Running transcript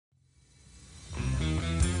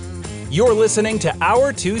You're listening to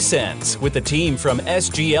Our 2 Cents with the team from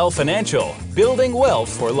SGL Financial, building wealth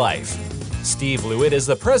for life. Steve Lewitt is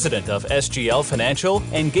the president of SGL Financial,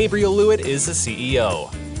 and Gabriel Lewitt is the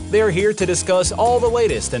CEO. They're here to discuss all the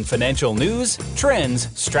latest in financial news, trends,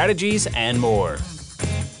 strategies, and more.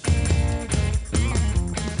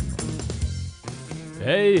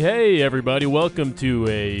 Hey, everybody. Welcome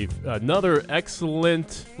to another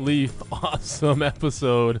excellently awesome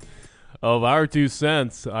episode of Our 2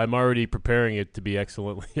 Cents. I'm already preparing it to be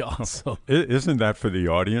excellently awesome. Isn't that for the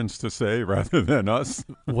audience to say rather than us?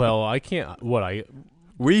 Well, I can't.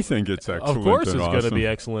 We think it's excellent. Of course, and it's awesome. going to be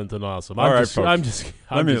excellent and awesome. Folks.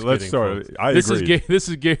 Let's start. Folks. I this agree. This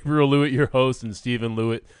is Gabriel Lewitt, your host, and Stephen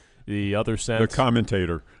Lewitt, the other sense. The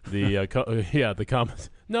commentator. The comment.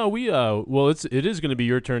 No, it is going to be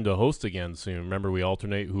your turn to host again soon. Remember, we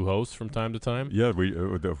alternate who hosts from time to time. Yeah, we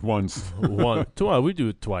once. We do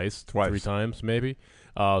it twice, 3 times maybe.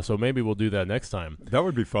 So maybe we'll do that next time. That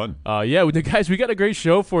would be fun. Guys, we got a great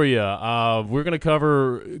show for you. We're going to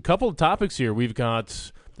cover a couple of topics here. We've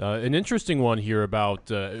got an interesting one here about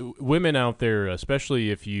women out there, especially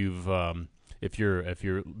if you're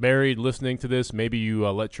married, listening to this. Maybe you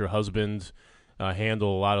let your husband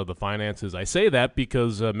handle a lot of the finances. I say that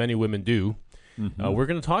because many women do. Mm-hmm. We're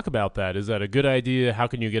going to talk about that. Is that a good idea? How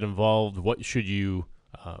can you get involved? What should you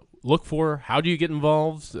look for? How do you get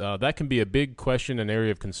involved? That can be a big question, an area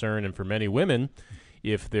of concern. And for many women,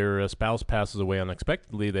 if their spouse passes away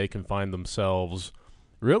unexpectedly, they can find themselves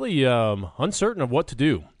really uncertain of what to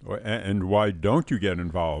do. And why don't you get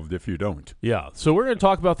involved if you don't? Yeah, so we're going to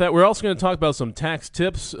talk about that. We're also going to talk about some tax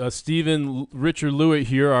tips. Stephen Richard Lewitt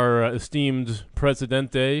here, our esteemed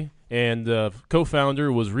presidente and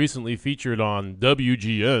co-founder, was recently featured on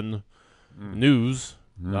WGN News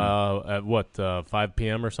at 5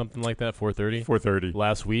 p.m. or something like that, 4:30? 4:30.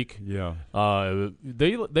 Last week. Yeah.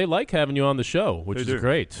 They like having you on the show, which is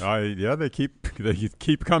great. They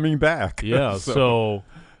keep coming back. Yeah, so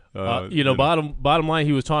bottom line,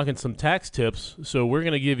 he was talking some tax tips, so we're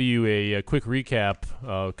going to give you a quick recap,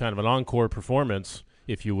 kind of an encore performance,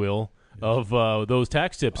 if you will, of those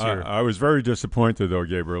tax tips here. I was very disappointed, though,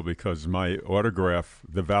 Gabriel, because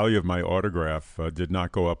the value of my autograph did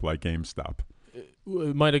not go up like GameStop.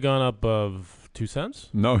 It might have gone up 2 cents?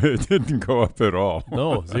 No, it didn't go up at all.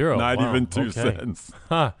 No, zero. Not Wow. even 2 cents.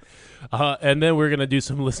 Huh. And then we're going to do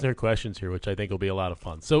some listener questions here, which I think will be a lot of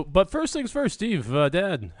fun. So, but first things first, Steve,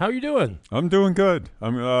 Dad, how are you doing? I'm doing good.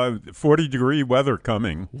 I'm 40-degree weather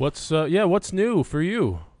coming. What's new for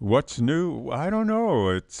you? What's new? I don't know.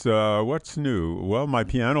 It's what's new. Well, my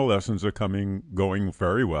piano lessons are going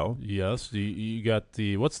very well. Yes, you got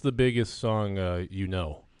what's the biggest song you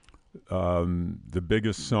know? The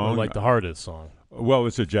biggest song, or like the hardest song. Well,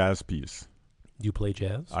 it's a jazz piece. You play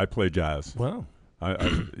jazz? I play jazz. Wow.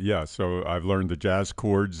 So I've learned the jazz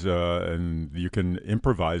chords, and you can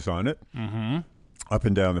improvise on it, up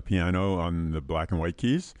and down the piano on the black and white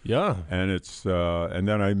keys. Yeah. And and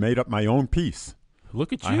then I made up my own piece.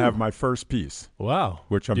 Look at you. I have my first piece. Wow.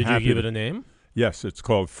 Which I'm happy. happy. Did you give it a name? Yes, it's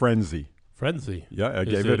called Frenzy. Frenzy. Yeah, I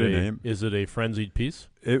gave it a name. Is it a frenzied piece?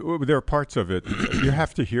 There are parts of it. You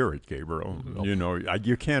have to hear it, Gabriel. Okay.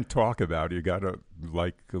 You can't talk about it. You got to,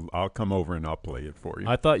 I'll come over and I'll play it for you.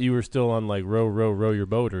 I thought you were still on row your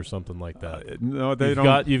boat or something like that. No,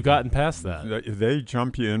 don't. You've gotten past that. They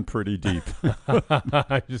jump you in pretty deep.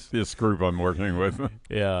 This group I'm working with.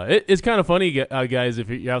 Yeah, it's kind of funny, guys, if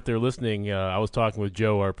you're out there listening. I was talking with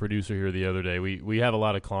Joe, our producer here, the other day. We have a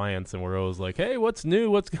lot of clients, and we're always like, hey, what's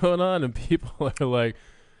new? What's going on? And people are like,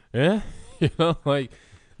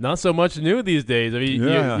 not so much new these days. I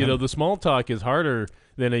mean, the small talk is harder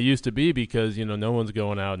than it used to be because, no one's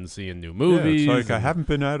going out and seeing new movies. Yeah, it's like I haven't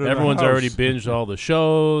been out of everyone's the house. already binged all the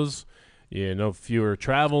shows. Fewer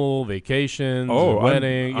travel, vacations,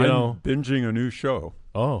 wedding. I'm binging a new show.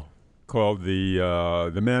 Oh, called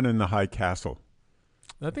the Man in the High Castle.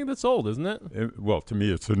 I think that's old, isn't it? Well, to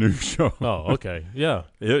me, it's a new show. Oh, okay, yeah.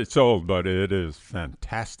 It's old, but it is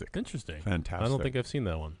fantastic. Interesting. Fantastic. I don't think I've seen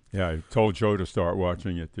that one. Yeah, I told Joe to start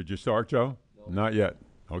watching it. Did you start, Joe? No. Not yet.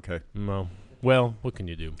 Okay. No. Well, what can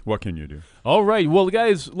you do? What can you do? All right. Well,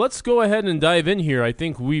 guys, let's go ahead and dive in here. I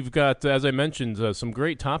think we've got, as I mentioned, some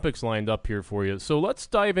great topics lined up here for you. So let's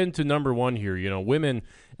dive into number one here. women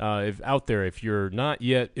if you're not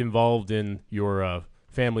yet involved in your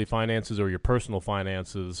family finances or your personal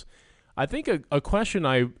finances, I think a question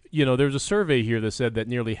there's a survey here that said that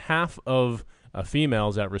nearly half of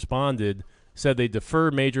females that responded said they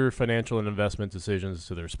defer major financial and investment decisions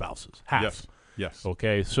to their spouses. Half. Yes.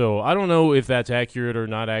 Okay, so I don't know if that's accurate or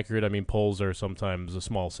not accurate. I mean, polls are sometimes a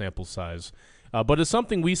small sample size. But it's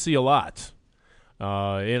something we see a lot.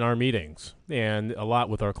 in our meetings and a lot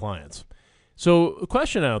with our clients. So a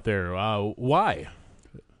question out there, why?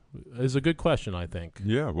 Is a good question, I think.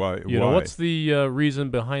 Yeah, why? What's the reason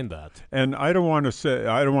behind that? And I don't want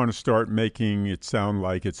to start making it sound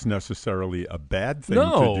like it's necessarily a bad thing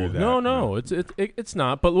to do that. No, it's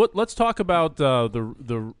not. But let's talk about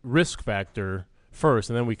the risk factor first,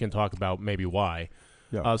 and then we can talk about maybe why.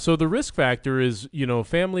 Yeah. So the risk factor is,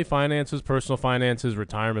 family finances, personal finances,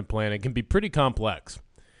 retirement planning can be pretty complex,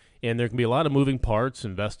 and there can be a lot of moving parts.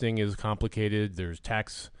 Investing is complicated. There's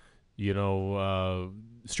tax,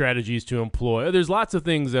 strategies to employ. There's lots of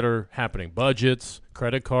things that are happening. Budgets,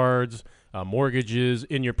 credit cards, mortgages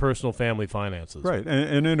in your personal family finances. Right.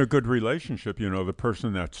 And in a good relationship, the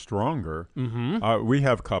person that's stronger, we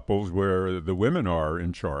have couples where the women are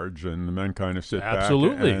in charge and the men kind of sit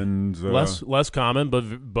Absolutely. back. And less common,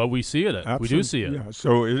 but we see it. We do see it. Yeah.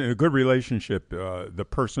 So in a good relationship, the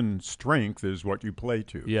person's strength is what you play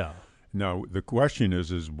to. Yeah. Now, the question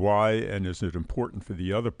is why, and is it important for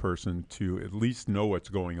the other person to at least know what's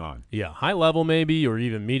going on? Yeah, high level maybe, or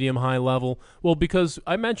even medium high level. Well, because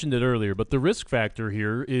I mentioned it earlier, but the risk factor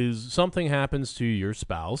here is something happens to your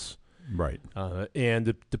spouse. Right. And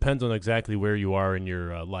it depends on exactly where you are in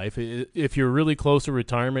your life. If you're really close to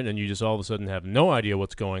retirement and you just all of a sudden have no idea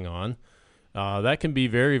what's going on, that can be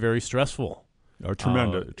very, very stressful.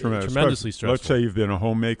 Tremendously stressful. Let's say you've been a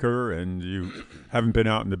homemaker and you haven't been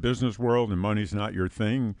out in the business world and money's not your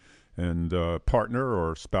thing, and partner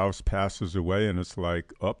or spouse passes away, and it's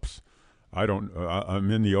like, oops, I'm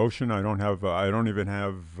in the ocean. I don't even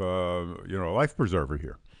have a life preserver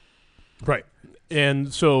here. Right.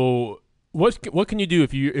 And so what can you do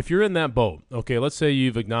if you're in that boat? Okay, let's say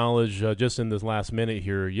you've acknowledged just in this last minute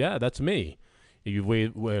here, yeah, that's me. You've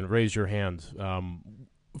raised your hand.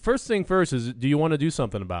 First thing first is, do you want to do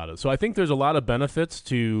something about it? So I think there's a lot of benefits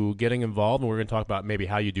to getting involved, and we're going to talk about maybe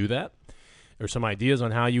how you do that, or some ideas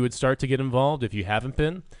on how you would start to get involved if you haven't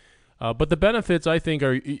been. But the benefits, I think,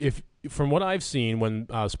 are, from what I've seen, when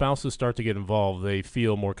spouses start to get involved, they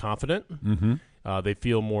feel more confident. Mm-hmm. They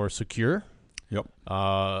feel more secure. Yep.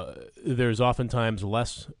 There's oftentimes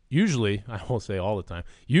usually, I won't say all the time,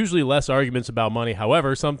 usually less arguments about money.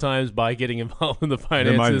 However, sometimes by getting involved in the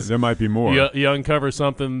finances, there might be more. You uncover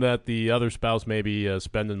something that the other spouse may be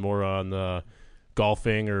spending more on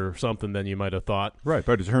golfing or something than you might have thought. Right,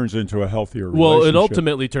 but it turns into a healthier relationship. Well, it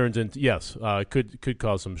ultimately turns into, yes, could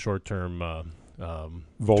cause some short-term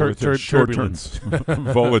turbulence.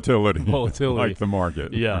 Volatility. Volatility. Like the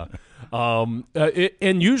market. Yeah.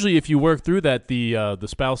 And usually if you work through that, the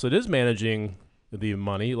spouse that is managing the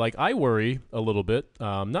money, like I worry a little bit,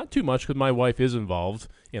 not too much because my wife is involved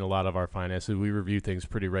in a lot of our finances. We review things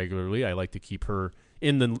pretty regularly. I like to keep her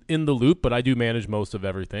in the loop, but I do manage most of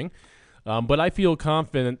everything. But I feel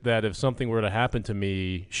confident that if something were to happen to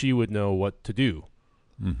me, she would know what to do,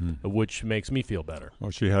 which makes me feel better.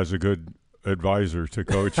 Well, she has a good advisor to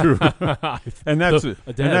go to. and that's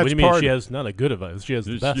what do you mean she has not a good advisor? She has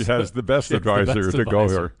the best. She has the best advisor to go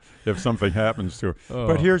her if something happens to her. Oh.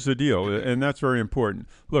 But here's the deal, and that's very important.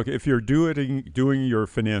 Look, if you're doing your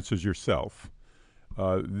finances yourself,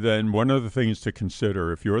 then one of the things to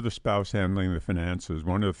consider, if you're the spouse handling the finances,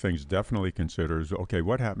 one of the things definitely consider is, okay,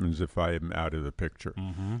 what happens if I am out of the picture?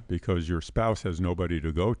 Mm-hmm. Because your spouse has nobody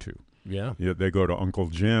to go to. Yeah. They go to Uncle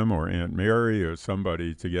Jim or Aunt Mary or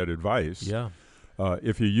somebody to get advice. Yeah.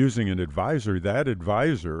 If you're using an advisor, that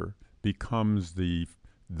advisor becomes the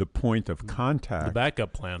point of contact. The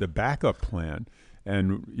backup plan. The backup plan.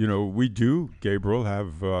 And, we do, Gabriel,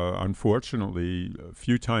 have, unfortunately, a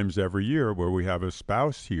few times every year where we have a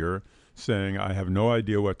spouse here saying, I have no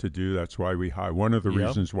idea what to do. That's why we hired. One of the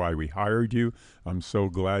reasons why we hired you. I'm so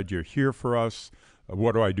glad you're here for us.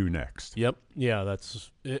 What do I do next? Yep. Yeah,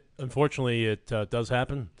 that's it. Unfortunately, it does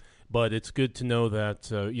happen. But it's good to know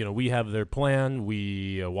that, we have their plan.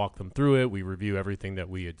 We walk them through it. We review everything that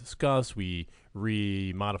we had discussed. We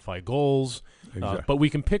modify goals. Exactly. But we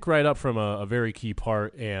can pick right up from a very key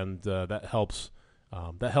part, and that helps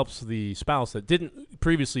the spouse that didn't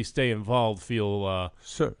previously stay involved feel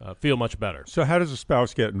much better. So how does a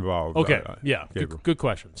spouse get involved? Okay, good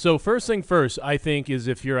question. So first thing first, I think, is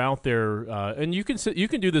if you're out there, and you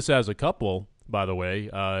can do this as a couple, by the way,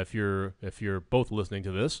 if you're both listening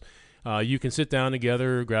to this. You can sit down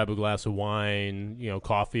together, grab a glass of wine,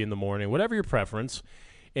 coffee in the morning, whatever your preference.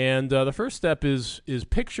 And the first step is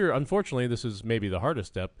picture. Unfortunately, this is maybe the hardest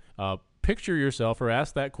step. Picture yourself, or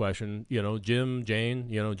ask that question. Jim,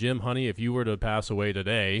 Jane. Jim, honey, if you were to pass away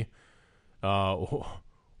today,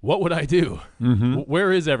 what would I do? Mm-hmm.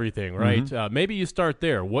 Where is everything? Right? Mm-hmm. Maybe you start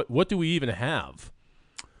there. What do we even have?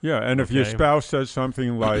 Yeah, and if your spouse says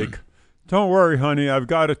something like, Don't worry, honey, I've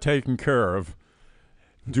got it taken care of.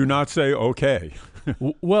 Do not say okay.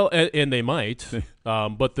 Well, and they might,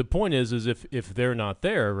 but the point is if they're not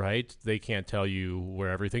there, right, they can't tell you where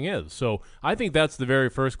everything is. So I think that's the very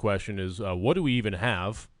first question is what do we even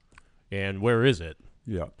have, and where is it?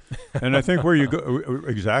 Yeah, and I think where you go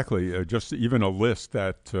exactly, just even a list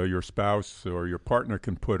that your spouse or your partner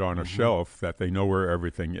can put on a shelf that they know where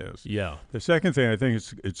everything is. Yeah. The second thing, I think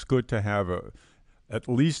it's good to have at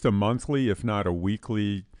least a monthly, if not a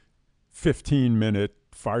weekly, 15-minute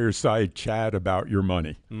fireside chat about your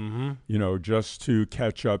money. Just to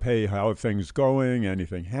catch up. Hey, how are things going?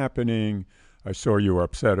 Anything happening? I saw you were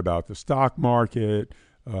upset about the stock market.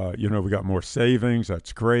 We got more savings.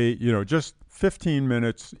 That's great. Just 15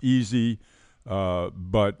 minutes, easy,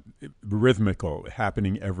 but rhythmical,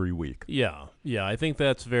 happening every week. Yeah. I think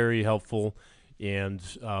that's very helpful. And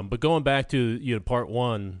but going back to part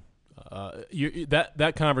one.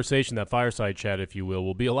 That conversation, that fireside chat, if you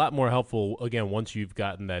will be a lot more helpful, again, once you've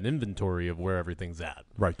gotten that inventory of where everything's at.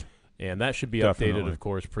 Right. And that should be Definitely. updated, of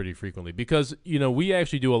course, pretty frequently. Because, we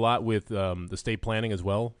actually do a lot with the estate planning as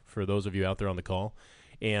well, for those of you out there on the call.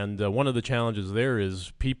 And one of the challenges there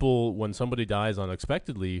is people, when somebody dies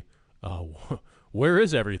unexpectedly, where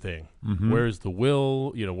is everything? Where's the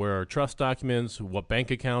will? Where are trust documents? What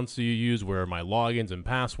bank accounts do you use? Where are my logins and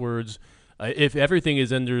passwords? If everything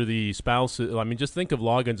is under the spouse, just think of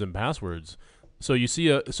logins and passwords. So you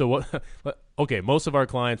see okay, most of our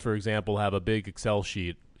clients, for example, have a big Excel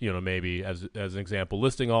sheet, maybe as an example,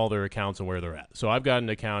 listing all their accounts and where they're at. So I've got an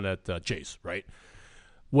account at Chase, right?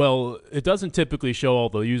 Well, it doesn't typically show all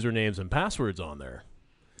the usernames and passwords on there.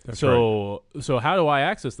 That's right. So how do I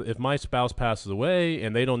access if my spouse passes away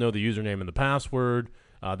and they don't know the username and the password?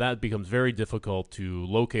 That becomes very difficult to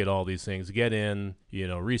locate all these things, get in,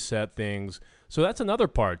 reset things. So that's another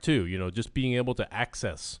part too, just being able to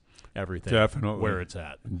access everything. Definitely. Where it's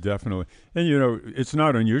at. Definitely. And, it's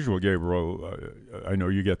not unusual, Gabriel. I know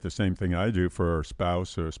you get the same thing I do for our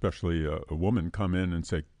spouse, or especially a woman, come in and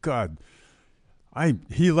say, God,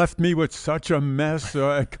 he left me with such a mess.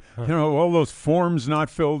 All those forms not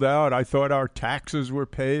filled out. I thought our taxes were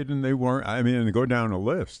paid and they weren't. And go down a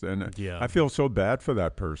list. And I feel so bad for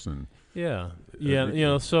that person. Yeah.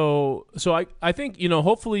 So I think,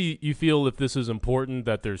 hopefully you feel if this is important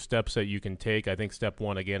that there's steps that you can take. I think step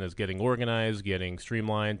one, again, is getting organized, getting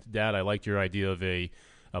streamlined. Dad, I liked your idea of a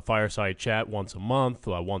fireside chat once a month,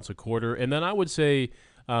 once a quarter. And then I would say,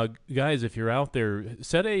 guys, if you're out there,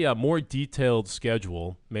 set a more detailed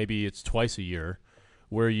schedule. Maybe it's twice a year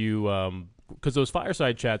where you because those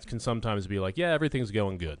fireside chats can sometimes be like, yeah, everything's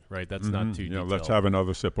going good, right? That's not too detailed. Let's have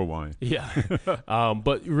another sip of wine. Yeah.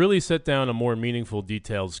 But really set down a more meaningful,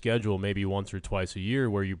 detailed schedule, maybe once or twice a year,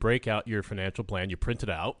 where you break out your financial plan, you print it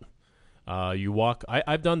out, you walk.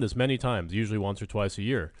 I've done this many times, usually once or twice a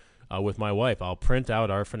year. With my wife, I'll print out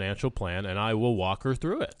our financial plan, and I will walk her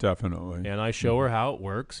through it. Definitely. And I show her how it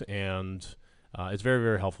works, and it's very,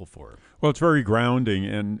 very helpful for her. Well, it's very grounding,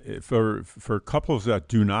 and for couples that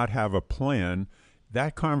do not have a plan,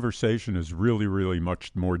 that conversation is really, really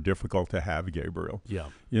much more difficult to have, Gabriel. Yeah.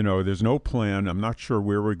 There's no plan. I'm not sure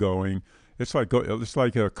where we're going. It's like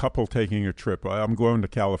a couple taking a trip. I'm going to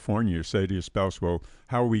California. You say to your spouse, well,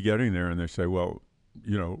 how are we getting there? And they say, well,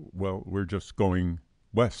 we're just going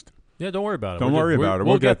west. Yeah, don't worry about it. Don't worry about it.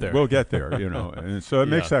 We'll get there. We'll get there, And so it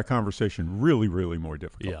makes that conversation really, really more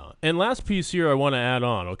difficult. Yeah. And last piece here I want to add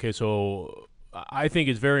on. Okay, so I think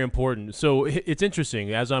it's very important. So it's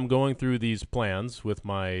interesting. As I'm going through these plans with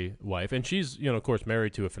my wife, and she's, of course,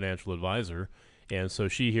 married to a financial advisor, and so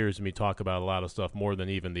she hears me talk about a lot of stuff more than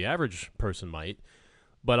even the average person might.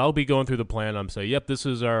 But I'll be going through the plan. I'm saying, yep, this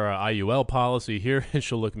is our IUL policy here. And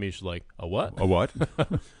she'll look at me. She's like, a what? A what?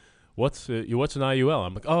 What's an IUL?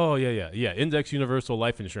 I'm like, oh, yeah, Index Universal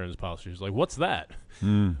Life Insurance Policy. She's like, what's that?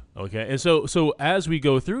 Okay, and so as we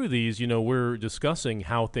go through these, we're discussing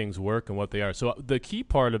how things work and what they are. So the key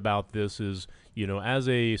part about this is, as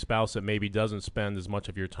a spouse that maybe doesn't spend as much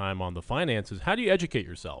of your time on the finances, how do you educate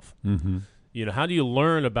yourself? How do you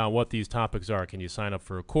learn about what these topics are? Can you sign up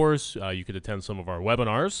for a course? You could attend some of our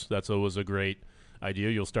webinars. That's always a great idea.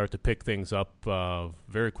 You'll start to pick things up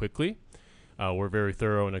very quickly. We're very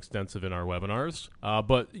thorough and extensive in our webinars.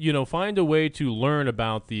 But, find a way to learn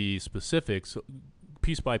about the specifics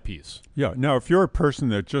piece by piece. Yeah. Now, if you're a person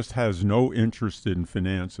that just has no interest in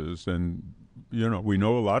finances, and, we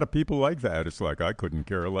know a lot of people like that. It's like, I couldn't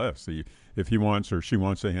care less. If he wants or she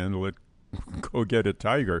wants to handle it, go get a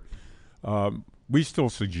tiger. We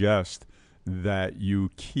still suggest that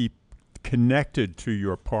you keep connected to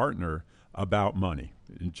your partner about money.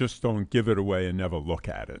 Just don't give it away and never look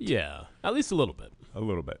at it. Yeah, at least a little bit. A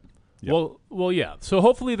little bit. Yep. Well, yeah. So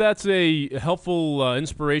hopefully that's a helpful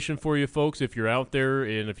inspiration for you folks if you're out there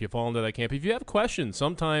and if you fall into that camp. If you have questions,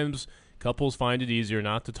 sometimes couples find it easier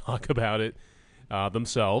not to talk about it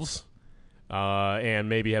themselves and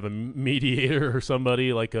maybe have a mediator or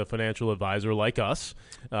somebody like a financial advisor like us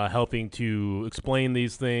helping to explain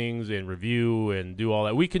these things and review and do all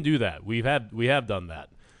that. We can do that. We have done that.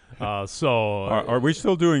 So are we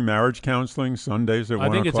still doing marriage counseling Sundays at 1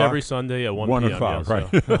 o'clock? I think it's every Sunday at 1 1 p.m. o'clock, yeah,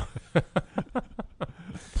 right? So.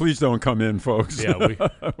 Please don't come in, folks. Yeah,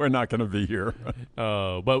 we're not going to be here.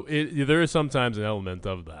 But there is sometimes an element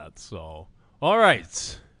of that. So, all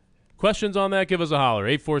right. Questions on that, give us a holler.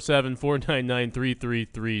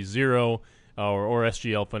 847-499-3330 or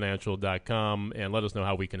sglfinancial.com, and let us know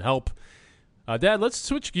how we can help. Dad, let's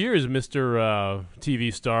switch gears, Mr.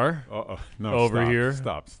 TV star. No, over stop, here.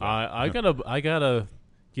 Stop. I gotta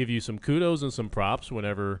give you some kudos and some props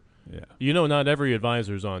whenever. Yeah. You know, not every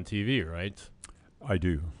advisor's on TV, right? I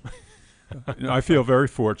do. I feel very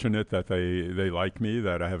fortunate that they like me,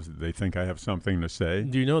 that they think I have something to say.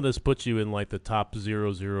 Do you know this puts you in like the top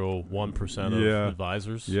 0.001% of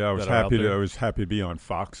advisors? Yeah, I was happy to be on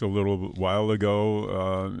Fox a little while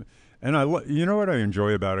ago. And you know what I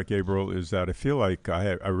enjoy about it, Gabriel, is that I feel like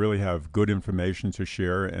I really have good information to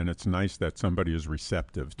share, and it's nice that somebody is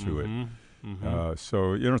receptive to it. Mm-hmm.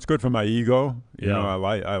 So it's good for my ego. You know,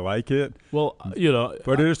 I like it. Well,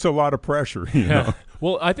 but it's a lot of pressure. You know?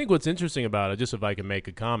 Well, I think what's interesting about it, just if I can make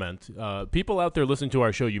a comment, people out there listening to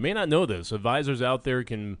our show, you may not know this. Advisors out there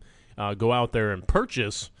can go out there and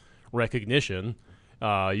purchase recognition.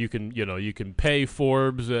 You can pay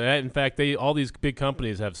Forbes. In fact, all these big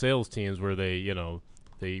companies have sales teams where they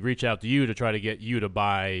reach out to you to try to get you to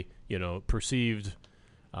buy, perceived,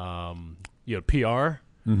 PR.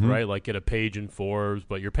 Mm-hmm. Right, like get a page in Forbes,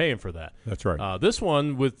 but you're paying for that. That's right. This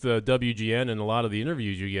one with WGN and a lot of the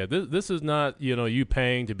interviews you get, this is not you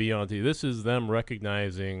paying to be on TV. This is them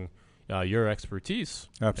recognizing your expertise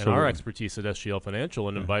and our expertise at SGL Financial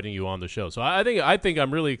and inviting you on the show. So I think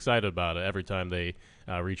I'm really excited about it every time they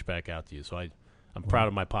reach back out to you. So I'm proud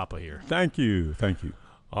of my papa here. Thank you.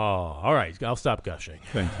 Oh, all right. I'll stop gushing.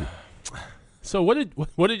 Thank you. So what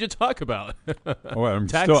did you talk about?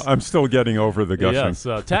 I'm still getting over the gushing.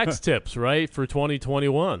 Yes, tax tips, right, for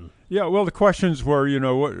 2021. Yeah, well, the questions were,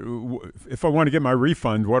 if I want to get my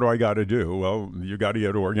refund, what do I got to do? Well, you got to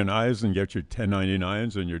get organized and get your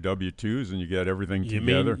 1099s and your W-2s, and you get everything together.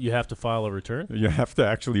 You mean you have to file a return? You have to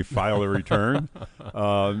actually file a return.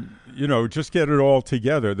 Just get it all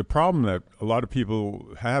together. The problem that a lot of people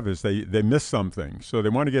have is they miss something. So they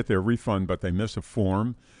want to get their refund, but they miss a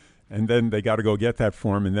form. And then they got to go get that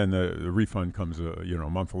form, and then the refund comes, a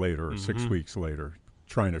month later or 6 weeks later,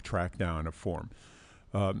 trying to track down a form.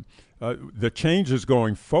 The changes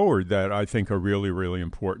going forward that I think are really, really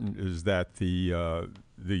important is that the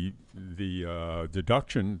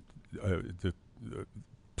deduction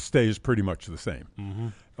stays pretty much the same.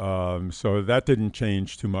 Mm-hmm. So that didn't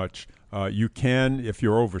change too much. You can, if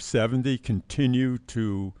you're over 70, continue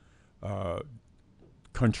to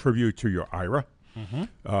contribute to your IRA.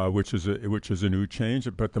 Mm-hmm. Which is a new change.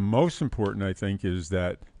 But the most important, I think, is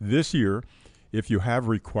that this year, if you have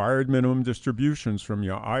required minimum distributions from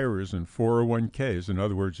your IRAs and 401ks, in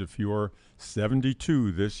other words, if you're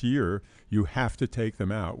 72 this year, you have to take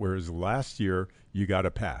them out, whereas last year you got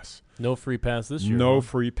to pass. No free pass this year. No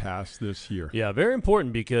free pass this year. Yeah, very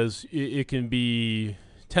important because it can be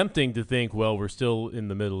tempting to think, well, we're still in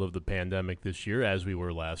the middle of the pandemic this year, as we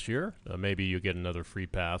were last year. Maybe you get another free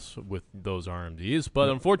pass with those RMDs, but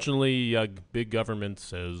unfortunately, big government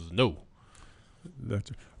says no.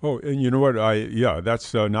 And you know what?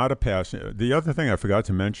 That's not a pass. The other thing I forgot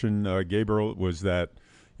to mention, Gabriel, was that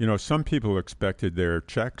some people expected their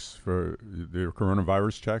checks for their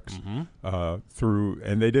coronavirus checks through,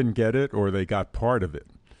 and they didn't get it, or they got part of it.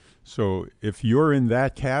 So if you're in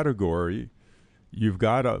that category, you've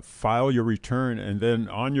got to file your return, and then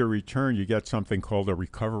on your return, you get something called a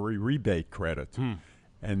recovery rebate credit.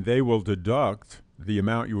 And they will deduct the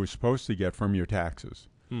amount you were supposed to get from your taxes.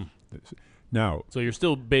 Now, so you're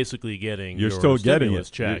still basically getting stimulus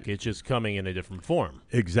check. It's just coming in a different form.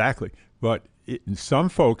 Exactly. But some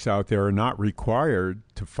folks out there are not required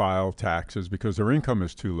to file taxes because their income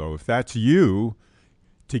is too low. If that's you,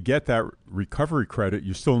 to get that recovery credit,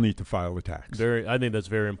 you still need to file the tax. I think that's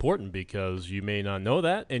very important because you may not know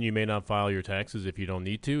that, and you may not file your taxes if you don't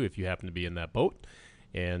need to, if you happen to be in that boat,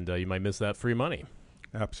 and you might miss that free money.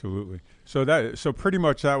 Absolutely. So pretty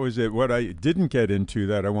much that was it. What I didn't get into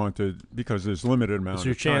that I wanted, because there's limited amount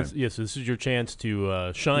of time. Yes, this is your chance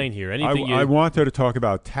to shine here. I wanted to talk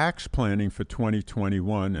about tax planning for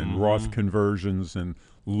 2021 and Roth conversions and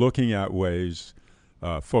looking at ways.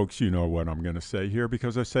 Folks, you know what I'm going to say here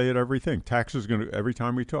because I say it every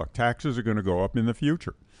time we talk. Taxes are going to go up in the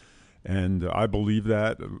future. And I believe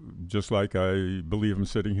that, just like I believe I'm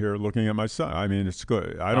sitting here looking at my son. I mean, it's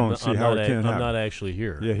good. I don't see how it can't happen. I'm not actually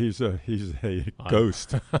here. Yeah, he's a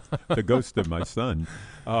ghost, the ghost of my son.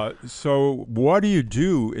 So what do you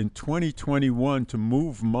do in 2021 to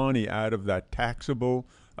move money out of that taxable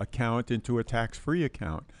account into a tax-free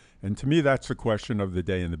account? And to me, that's the question of the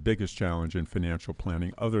day and the biggest challenge in financial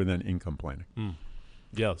planning other than income planning.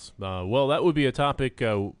 Yes. Well, that would be a topic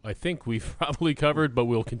I think we've probably covered, but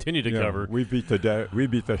we'll continue to cover. We beat the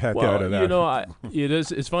heck out of that. You know,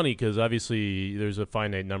 it's funny because obviously there's a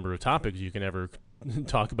finite number of topics you can ever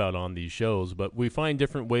talk about on these shows, but we find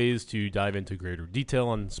different ways to dive into greater detail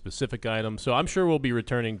on specific items. So I'm sure we'll be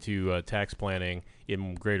returning to tax planning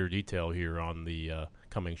in greater detail here on the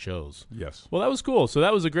coming shows. Yes. Well, that was cool. So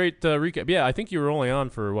that was a great recap. Yeah, I think you were only on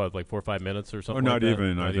for like 4 or 5 minutes or something. Not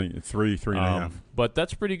even. I think three and a half. But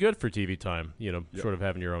that's pretty good for TV time. You know, sort of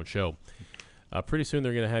having your own show. Pretty soon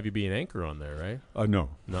they're going to have you be an anchor on there, right? No.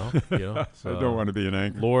 You know, so I don't want to be an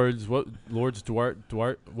anchor. Lords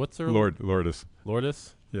Duarte. What's their Lourdes?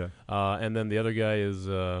 Yeah. And then the other guy is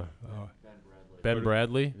Ben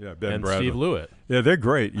Bradley. Yeah, Ben and Bradley. Steve Lewitt. Yeah, they're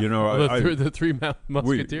great. You know, the three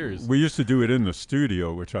musketeers. We used to do it in the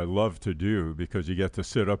studio, which I love to do because you get to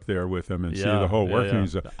sit up there with them and see the whole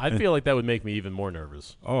workings. Yeah. I feel like that would make me even more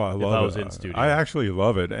nervous. Oh, I love it. If I was in studio. I actually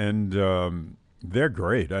love it, and they're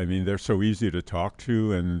great. I mean, they're so easy to talk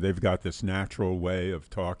to, and they've got this natural way of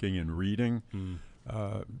talking and reading.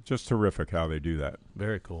 Just terrific how they do that.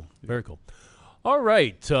 Very cool. Very cool. All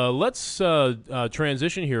right, let's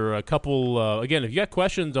transition here. A couple, again, if you got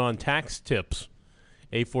questions on tax tips,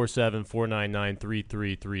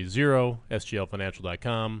 847-499-3330,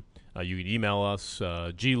 sglfinancial.com. You can email us,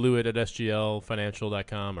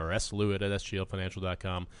 glewitt@sglfinancial.com or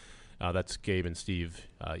slewitt@sglfinancial.com. That's Gabe and Steve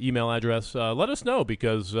email address. Let us know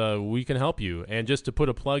because we can help you. And just to put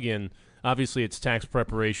a plug in, obviously it's tax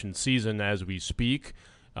preparation season as we speak.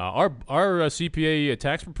 Our CPA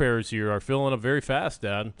tax preparers here are filling up very fast,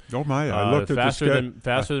 Dad. Oh my! I looked at the schedule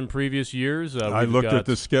faster than previous years. I looked at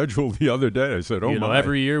the schedule the other day. I said, "Oh my!"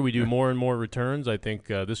 Every year we do more and more returns. I think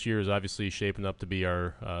this year is obviously shaping up to be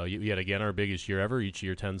our yet again our biggest year ever. Each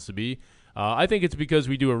year tends to be. I think it's because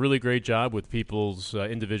we do a really great job with people's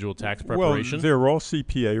individual tax preparation. Well, they're all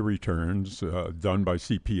CPA returns done by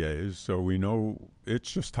CPAs, so we know it's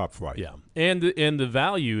just top flight. Yeah, and the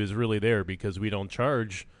value is really there because we don't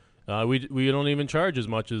charge. We don't even charge as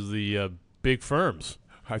much as the big firms.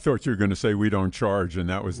 I thought you were going to say we don't charge, and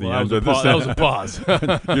that was the end of the sentence. That was a pause.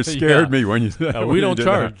 You scared me when you said we don't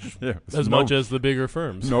charge as much as the bigger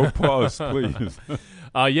firms. No pause, please.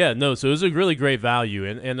 So it was a really great value,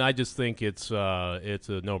 and I just think it's a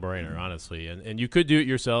no-brainer, honestly. And you could do it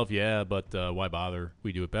yourself, but why bother?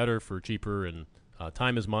 We do it better for cheaper, and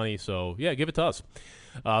time is money. So, give it to us.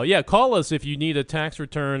 Call us if you need a tax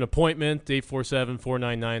return appointment,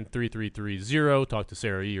 847-499-3330. Talk to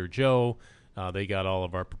Sarah E. or Joe. They got all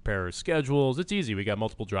of our preparers' schedules. It's easy. We got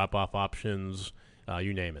multiple drop-off options,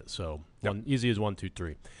 you name it. So easy as 1, 2,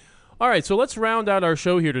 3. All right, so let's round out our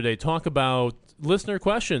show here today. Talk about listener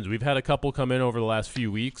questions. We've had a couple come in over the last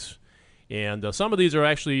few weeks, and some of these are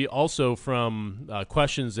actually also from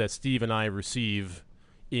questions that Steve and I receive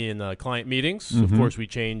in client meetings. Of course, we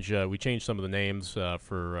change some of the names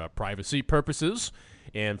for privacy purposes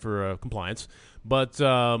and for compliance. But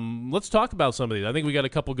let's talk about some of these. I think we got a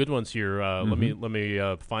couple good ones here. Let me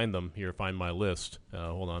find them here. Find my list.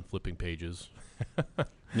 Hold on, flipping pages.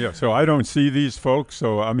 Yeah, so I don't see these folks,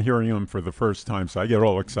 so I'm hearing them for the first time, so I get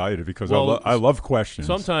all excited because I love questions.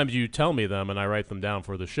 Sometimes you tell me them, and I write them down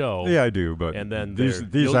for the show. Yeah, I do, but and then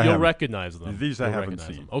you'll recognize them. These I haven't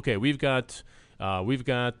seen. Okay, we've got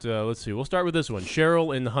let's see. We'll start with this one.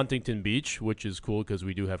 Cheryl in Huntington Beach, which is cool because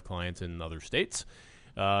we do have clients in other states.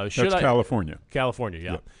 That's California. California,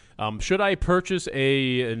 yeah. Should I purchase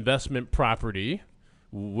a investment property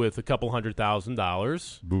with a couple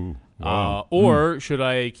 $100,000? Boo. Wow. Or should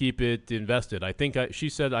I keep it invested? She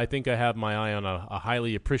said, I think I have my eye on a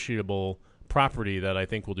highly appreciable property that I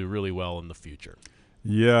think will do really well in the future.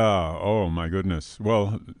 Yeah. Oh, my goodness.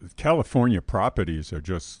 Well, California properties are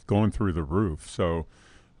just going through the roof. So,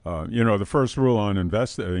 the first rule on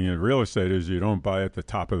investing in real estate is you don't buy at the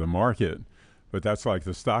top of the market. But that's like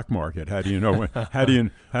the stock market. How do you know? How do you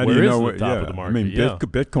know? What, top of the market? I mean,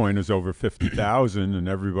 Bitcoin is over 50,000, and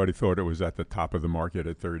everybody thought it was at the top of the market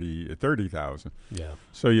at 30,000. Yeah.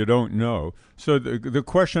 So you don't know. So the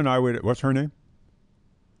question what's her name?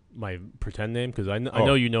 my pretend name because I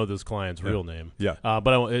know you know this client's real name. Yeah.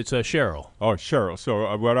 But it's Cheryl. Oh, Cheryl.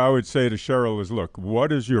 So what I would say to Cheryl is, look,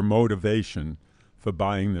 what is your motivation for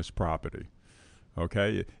buying this property?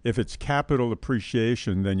 Okay. If it's capital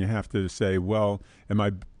appreciation, then you have to say, well, am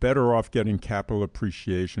I better off getting capital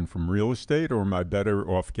appreciation from real estate, or am I better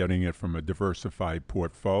off getting it from a diversified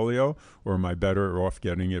portfolio, or am I better off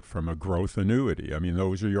getting it from a growth annuity? I mean,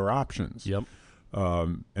 those are your options. Yep.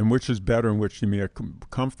 And which is better and which you may be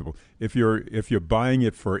comfortable. If you're buying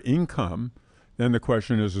it for income, then the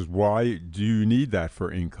question is why do you need that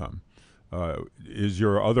for income? Is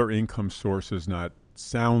your other income sources not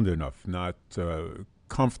sound enough, not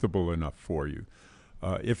comfortable enough for you?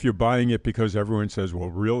 If you're buying it because everyone says, well,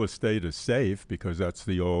 real estate is safe because that's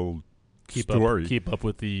the old story.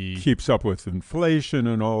 Keeps up with inflation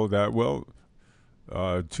and all of that. Well,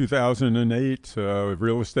 2008,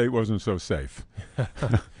 real estate wasn't so safe,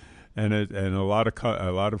 and a lot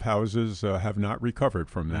of houses have not recovered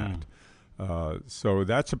from that. So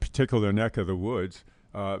that's a particular neck of the woods.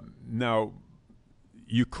 Now,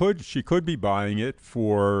 she could be buying it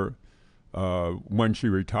for when she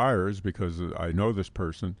retires, because I know this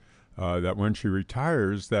person that when she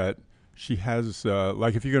retires that she has,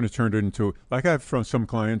 like if you're going to turn it into, like I have from some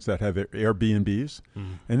clients that have Airbnbs,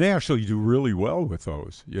 and they actually do really well with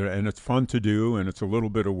those, and it's fun to do, and it's a little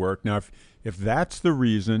bit of work. Now, if that's the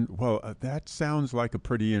reason, well, that sounds like a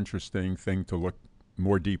pretty interesting thing to look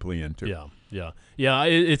more deeply into. Yeah.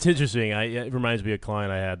 It's interesting. It reminds me of a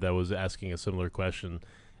client I had that was asking a similar question.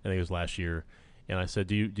 I think it was last year, and I said,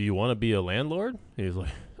 "Do you want to be a landlord?" And he was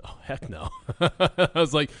like, "Oh, heck no." I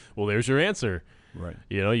was like, "Well, there's your answer." Right.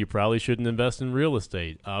 You probably shouldn't invest in real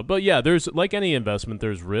estate. But yeah, there's, like any investment,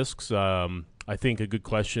 there's risks. I think a good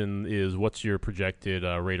question is, what's your projected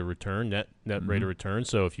rate of return, net rate of return?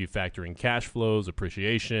 So if you factor in cash flows,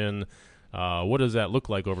 appreciation, what does that look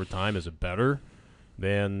like over time? Is it better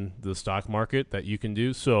than the stock market that you can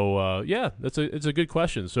do? So it's a good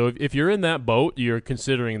question. So if you're in that boat, you're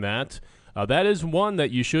considering that. That is one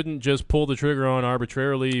that you shouldn't just pull the trigger on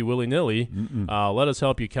arbitrarily, willy-nilly. Let us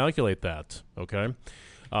help you calculate that, okay?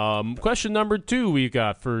 Question number 2 we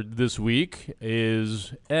got for this week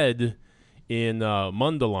is Ed in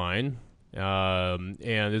Mundelein, and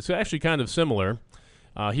it's actually kind of similar.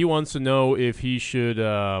 He wants to know if he should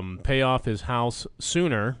pay off his house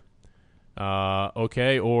sooner,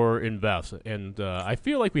 or invest. And I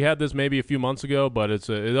feel like we had this maybe a few months ago, but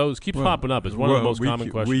it always keeps popping up. It's one of the most common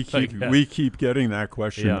questions. We keep getting that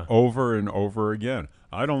question over and over again.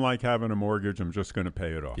 I don't like having a mortgage. I'm just going to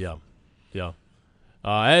pay it off. Yeah.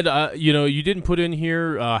 Ed, you didn't put in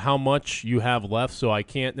here how much you have left, so I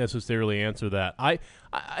can't necessarily answer that. I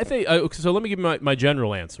think so. Let me give you my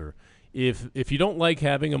general answer. If you don't like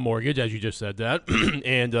having a mortgage, as you just said that,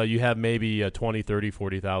 and you have maybe $20,000,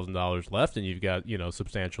 $30,000, $40,000 left, and you've got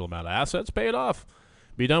substantial amount of assets, pay it off.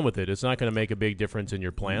 Be done with it. It's not going to make a big difference in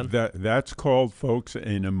your plan. That's called, folks,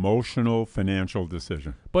 an emotional financial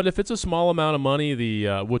decision. But if it's a small amount of money,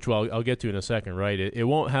 which I'll get to in a second, right? It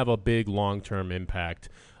won't have a big long-term impact.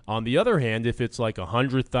 On the other hand, if it's like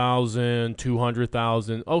 $100,000,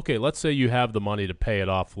 $200,000, okay, let's say you have the money to pay it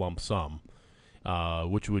off lump sum.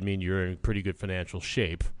 Which would mean you're in pretty good financial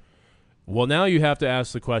shape. Well, now you have to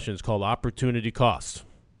ask the question. It's called opportunity cost.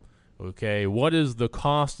 Okay, what is the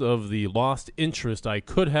cost of the lost interest I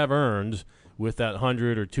could have earned with that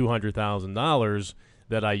 $100,000 or $200,000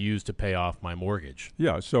 that I used to pay off my mortgage?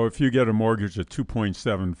 Yeah, so if you get a mortgage at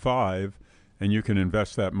 2.75 and you can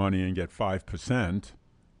invest that money and get 5%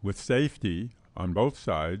 with safety on both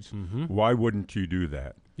sides, why wouldn't you do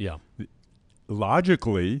that? Yeah.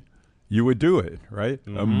 Logically, you would do it, right?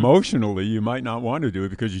 Emotionally, you might not want to do it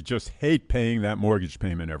because you just hate paying that mortgage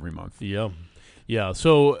payment every month. Yeah.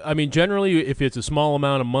 So, I mean, generally, if it's a small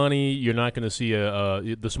amount of money, you're not going to see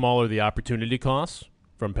the smaller the opportunity costs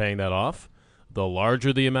from paying that off. The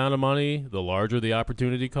larger the amount of money, the larger the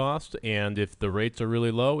opportunity cost. And if the rates are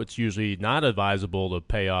really low, it's usually not advisable to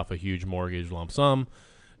pay off a huge mortgage lump sum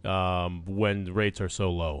when rates are so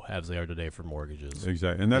low as they are today for mortgages.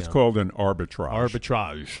 Exactly. And that's called an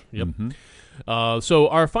arbitrage. Yep. So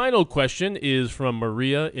our final question is from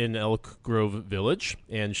Maria in Elk Grove Village.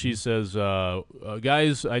 And she says,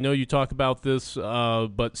 guys, I know you talk about this,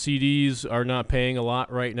 but CDs are not paying a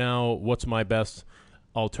lot right now. What's my best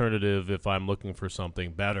alternative if I'm looking for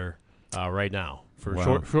something better right now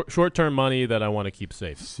for short-term money that I want to keep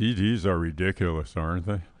safe? CDs are ridiculous, aren't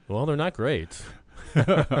they? Well, they're not great.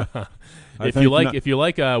 If you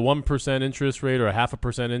like a 1% interest rate or a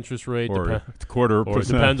 0.5% interest rate, or a quarter or it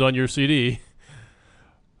depends on your CD.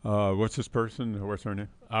 What's this person? What's her name?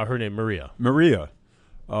 Her name Maria. Maria.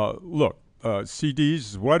 Look,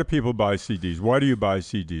 CDs, why do people buy CDs? Why do you buy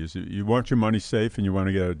CDs? You want your money safe and you want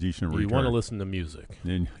to get a decent return. You want to listen to music.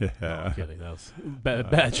 Yeah. No, I'm kidding. That was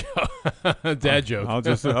bad joke. Dad joke. I'll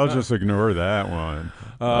just ignore that one.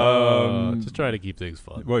 Just trying to keep things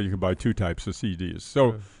fun. Well, you can buy two types of CDs.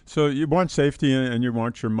 So you want safety and you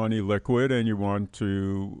want your money liquid and you want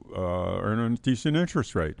to earn a decent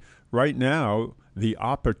interest rate. Right now, the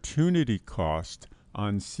opportunity cost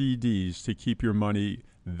on CDs to keep your money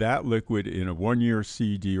that liquid in a 1-year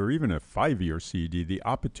CD or even a 5-year CD, the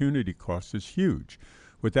opportunity cost is huge.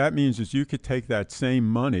 What that means is you could take that same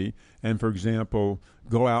money and, for example,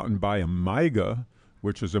 go out and buy a MYGA,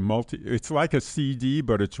 which is it's like a CD,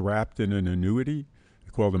 but it's wrapped in an annuity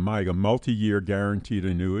called a MYGA, multi-year guaranteed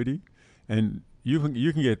annuity. And you can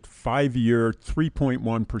get 5-year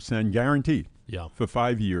 3.1% guaranteed for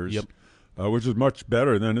 5 years. Yep. Which is much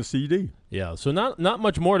better than a CD. Yeah, so not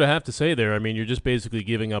much more to have to say there. I mean, you're just basically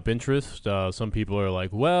giving up interest. Some people are like,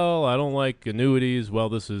 well, I don't like annuities. Well,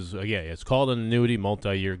 this is, it's called an annuity,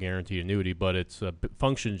 multi-year guaranteed annuity, but it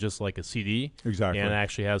functions just like a CD. Exactly. And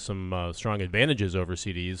actually has some strong advantages over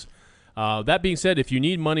CDs. That being said, if you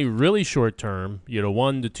need money really short term,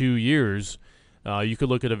 1 to 2 years, you could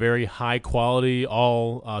look at a very high quality,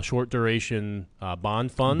 all short duration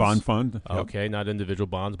bond funds. Bond fund. Yep. Okay, not individual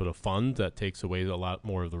bonds, but a fund that takes away a lot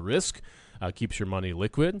more of the risk, keeps your money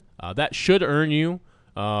liquid. That should earn you,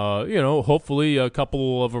 hopefully a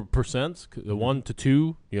couple of %, 1 to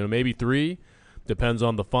 2, maybe 3. Depends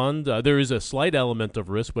on the fund. There is a slight element of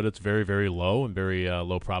risk, but it's very, very low and very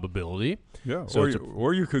low probability. Yeah, so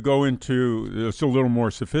or you could go into, it's a little more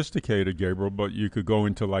sophisticated, Gabriel, but you could go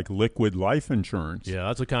into like liquid life insurance. Yeah,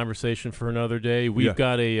 that's a conversation for another day. We've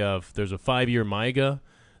got there's a 5-year MYGA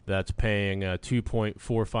that's paying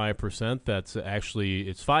 2.45%. That's actually,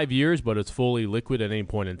 it's 5 years, but it's fully liquid at any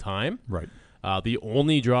point in time. Right. The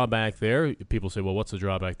only drawback there, people say, well, what's the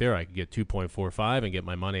drawback there? I could get 2.45 and get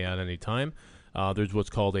my money out any time. There's what's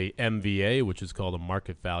called a MVA, which is called a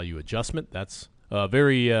market value adjustment. That's a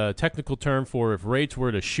very technical term for if rates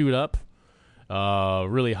were to shoot up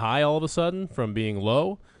really high all of a sudden from being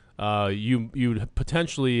low, you'd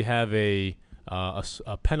potentially have a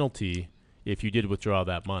penalty if you did withdraw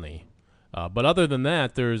that money. But other than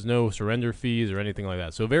that, there's no surrender fees or anything like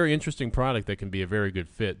that. So a very interesting product that can be a very good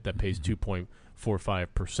fit that pays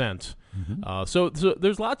 2.45%. Mm-hmm. So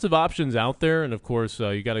there's lots of options out there, and of course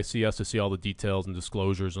you got to see us to see all the details and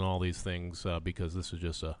disclosures and all these things because this is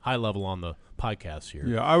just a high level on the podcast here.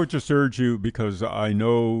 Yeah, I would just urge you, because I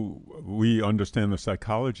know we understand the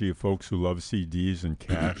psychology of folks who love CDs and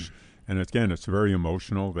cash, and again, it's very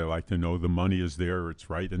emotional. They like to know the money is there, it's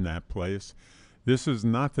right in that place. This is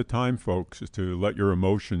not the time, folks, to let your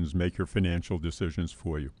emotions make your financial decisions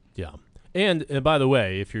for you. Yeah. And by the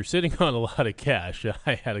way, if you're sitting on a lot of cash,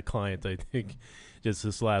 I had a client, I think, just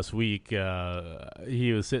this last week.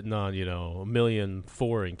 He was sitting on, $1.4 million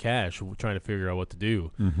in cash, trying to figure out what to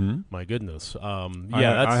do. Mm-hmm. My goodness.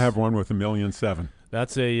 I have one with $1.7 million.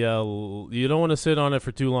 That's you don't want to sit on it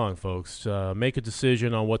for too long, folks. Make a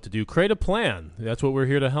decision on what to do. Create a plan. That's what we're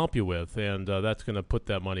here to help you with, and that's going to put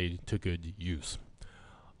that money to good use.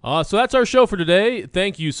 So that's our show for today.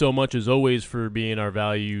 Thank you so much, as always, for being our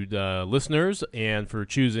valued listeners and for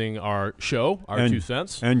choosing our show, our 2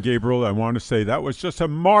 cents. And, Gabriel, I want to say that was just a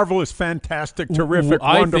marvelous, fantastic, terrific,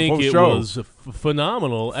 wonderful show. I think it was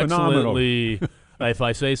phenomenal. Excellently, if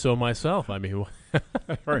I say so myself. I mean...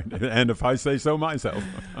 Right. And if I say so myself.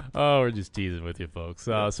 Oh, we're just teasing with you, folks.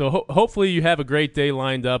 So hopefully you have a great day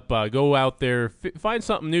lined up. Go out there, find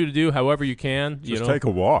something new to do however you can. Just take a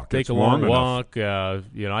walk. Take a long walk.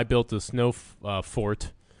 I built a snow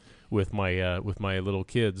fort with my little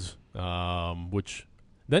kids, which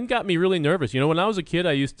then got me really nervous. When I was a kid,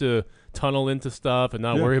 I used to tunnel into stuff and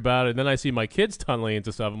not worry about it. And then I see my kids tunneling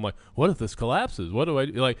into stuff. I'm like, what if this collapses? What do I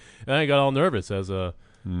do? And I got all nervous as a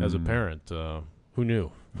parent. Who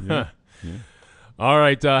knew? Yeah. All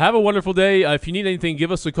right. Have a wonderful day. If you need anything,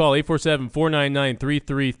 give us a call,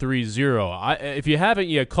 847-499-3330. If you haven't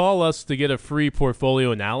yet, call us to get a free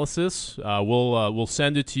portfolio analysis. We'll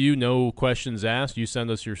send it to you. No questions asked. You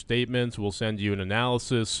send us your statements. We'll send you an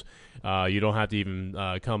analysis. You don't have to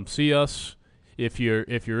even come see us if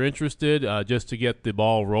you're interested, just to get the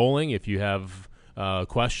ball rolling. If you have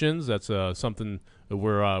questions, that's something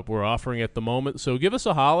we're offering at the moment. So give us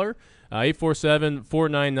a holler,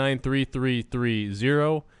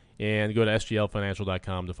 847-499-3330, and go to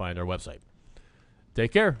sglfinancial.com to find our website.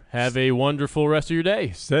 Take care. Have a wonderful rest of your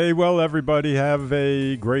day. Stay well, everybody. Have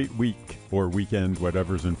a great week or weekend,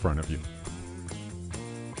 whatever's in front of you.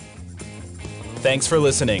 Thanks for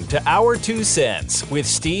listening to Our 2 Cents with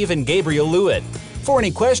Steve and Gabriel Lewitt. For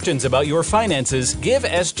any questions about your finances, give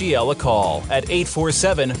SGL a call at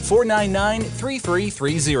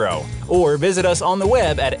 847-499-3330 or visit us on the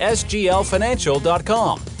web at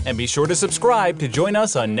sglfinancial.com. And be sure to subscribe to join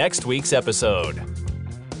us on next week's episode.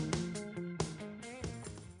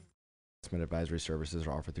 Investment advisory services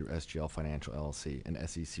are offered through SGL Financial LLC, an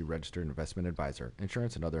SEC-registered investment advisor.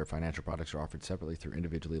 Insurance and other financial products are offered separately through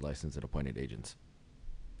individually licensed and appointed agents.